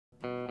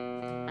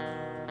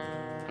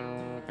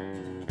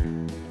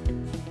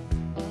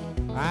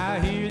I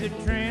hear the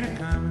train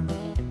a-comin',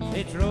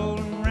 it's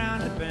rolling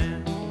round the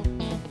bend.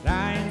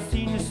 I ain't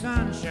seen the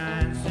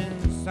sunshine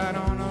since I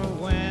don't know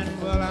when.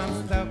 Well,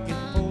 I'm stuck in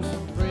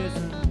Folsom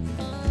prison,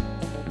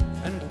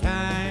 and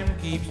time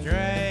keeps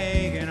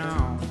dragging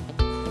on.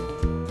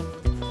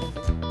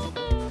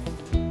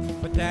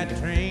 But that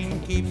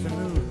train keeps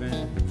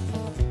a-moving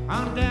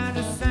on down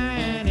to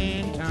San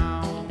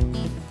Antone.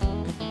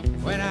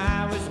 When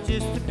I was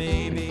just a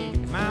baby,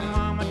 my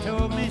mama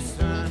told me,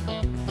 son,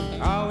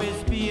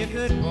 always be a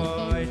good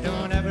boy,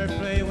 don't ever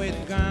play with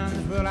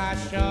guns. Well, I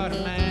shot a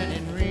man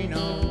in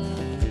Reno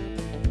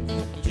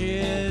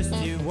just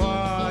to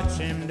watch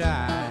him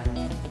die.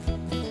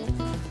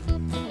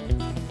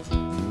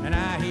 And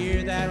I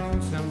hear that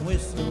lonesome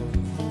whistle,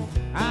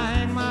 I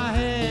hang my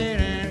head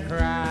and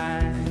cry.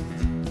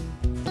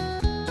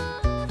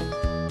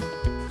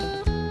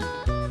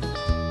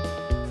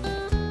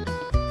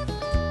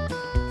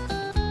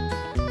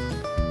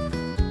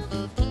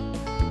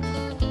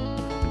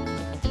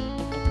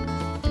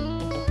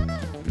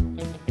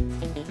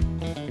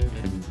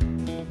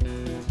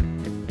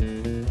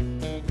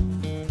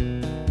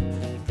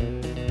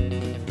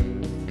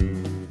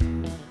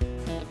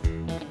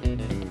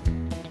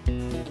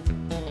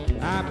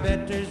 I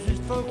bet there's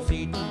just folks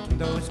eating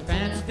those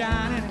fancy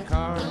dining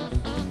cars,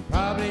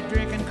 probably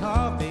drinking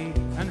coffee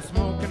and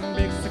smoking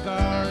big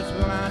cigars.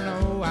 Well, I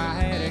know I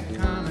had it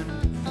coming,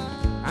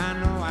 I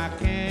know I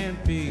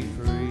can't be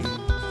free,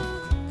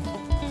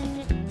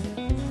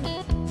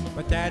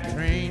 but that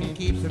train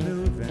keeps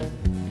a-moving,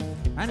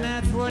 and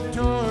that's what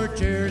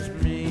tortures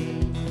me.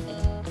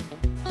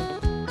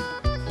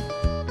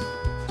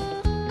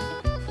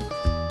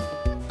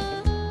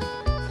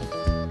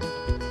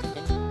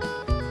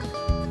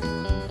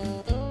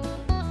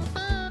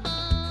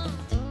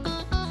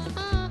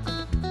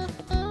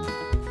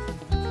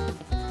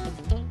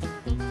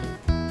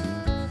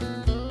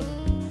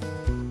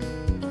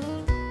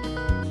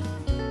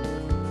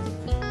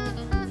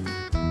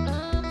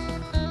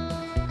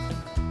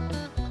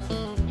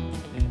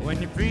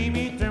 When you free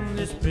me from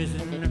this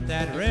prison, if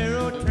that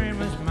railroad train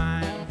was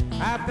mine,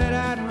 I bet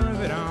I'd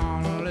move it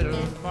on a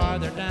little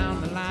farther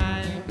down the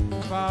line.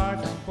 Far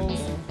from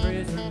Folsom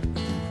prison,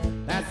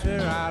 that's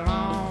where I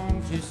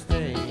long to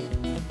stay.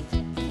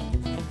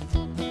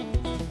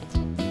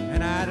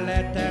 And I'd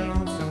let that